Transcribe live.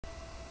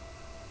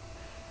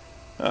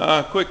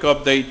Quick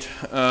update.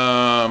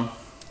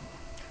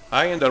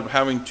 I ended up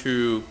having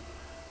to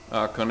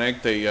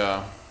connect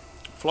a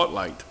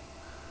floodlight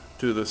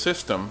to the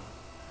system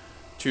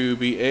to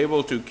be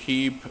able to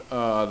keep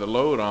the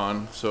load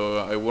on, so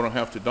I wouldn't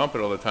have to dump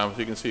it all the time. As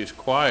you can see, it's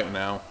quiet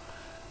now,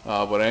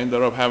 but I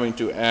ended up having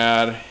to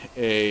add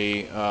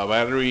a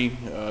battery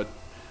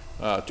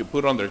to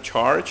put under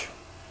charge,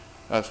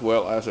 as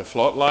well as a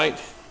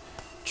floodlight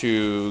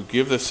to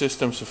give the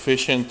system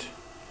sufficient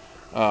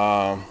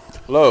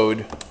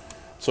load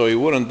so it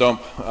wouldn't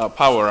dump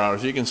power out.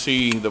 As you can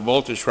see, the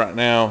voltage right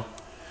now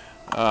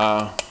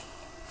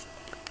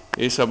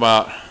is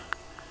about,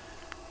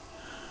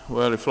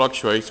 well, it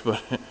fluctuates,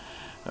 but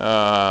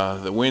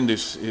the wind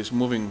is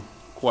moving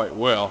quite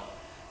well,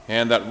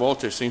 and that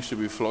voltage seems to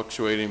be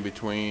fluctuating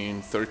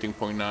between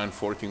 13.9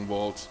 14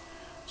 volts.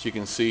 As you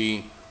can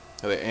see,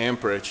 the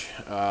amperage,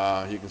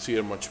 you can see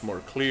it much more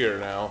clear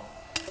now.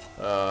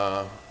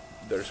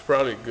 There's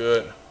probably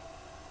good,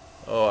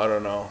 I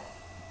don't know,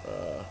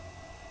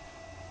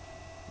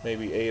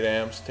 maybe 8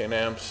 amps, 10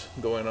 amps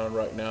going on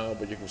right now,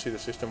 but you can see the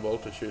system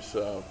voltage is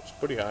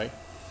pretty high.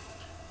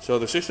 So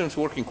the system's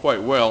working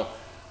quite well.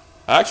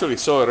 I actually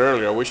saw it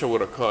earlier. I wish I would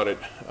have caught it.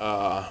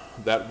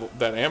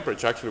 That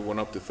amperage actually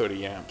went up to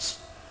 30 amps.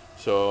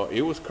 So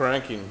it was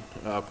cranking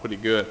pretty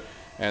good.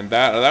 And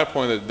at that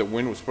point, the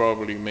wind was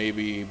probably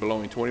maybe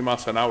blowing 20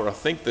 miles an hour. I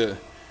think the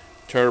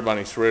turbine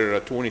is rated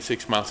at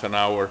 26 miles an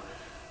hour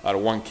at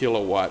 1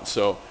 kilowatt.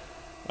 So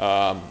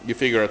you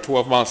figure at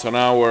 12 miles an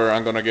hour,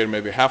 I'm going to get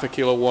maybe half a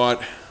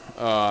kilowatt.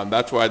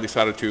 That's why I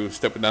decided to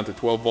step it down to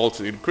 12 volts.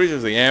 It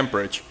increases the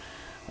amperage,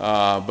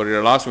 but it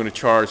allows me to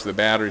charge the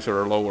batteries at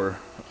a lower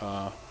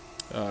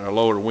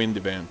wind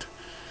event.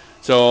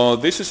 So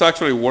this is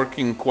actually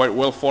working quite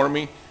well for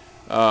me.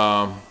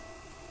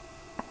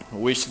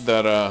 Wish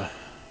that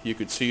you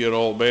could see it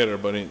all better,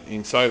 but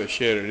inside the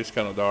shed it is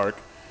kind of dark.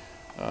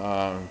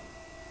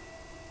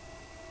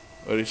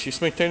 But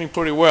she's maintaining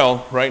pretty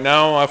well. Right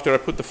now, after I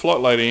put the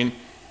floodlight in,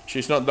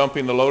 she's not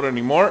dumping the load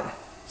anymore,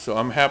 so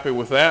I'm happy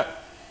with that.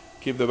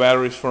 Keep the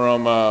batteries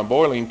from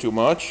boiling too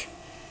much.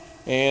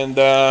 And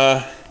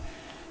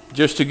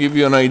just to give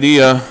you an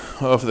idea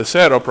of the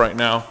setup right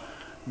now,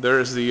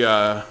 there's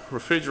the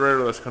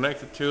refrigerator that's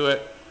connected to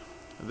it.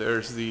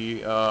 There's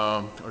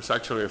it's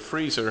actually a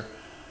freezer.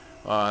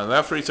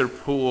 That freezer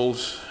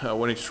pulls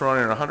when it's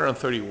running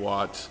 130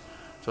 watts,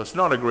 so it's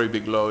not a great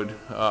big load.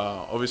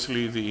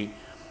 Obviously,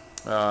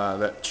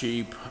 that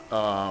cheap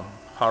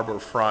Harbor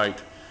Freight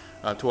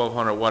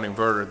 1200 watt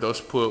inverter does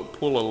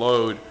pull a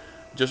load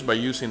just by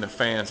using the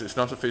fans. It's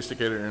not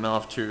sophisticated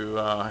enough to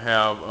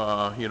have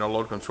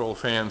load control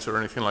fans or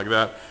anything like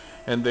that.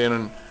 And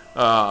then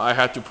I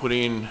had to put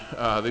in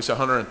this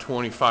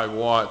 125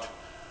 watt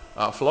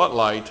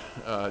floodlight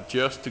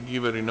just to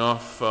give it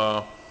enough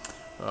of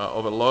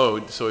a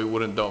load so it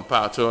wouldn't dump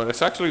out. So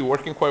it's actually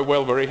working quite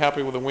well. Very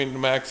happy with the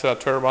WindMax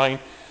turbine.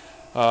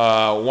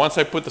 Once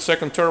I put the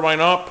second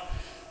turbine up,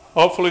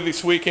 hopefully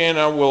this weekend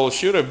I will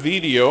shoot a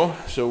video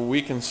so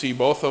we can see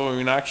both of them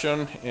in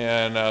action,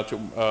 and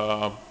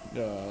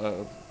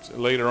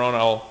later on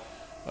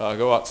I'll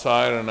go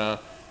outside and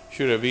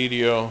shoot a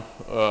video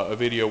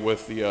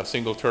with the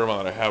single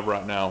turbine that I have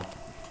right now.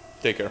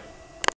 Take care.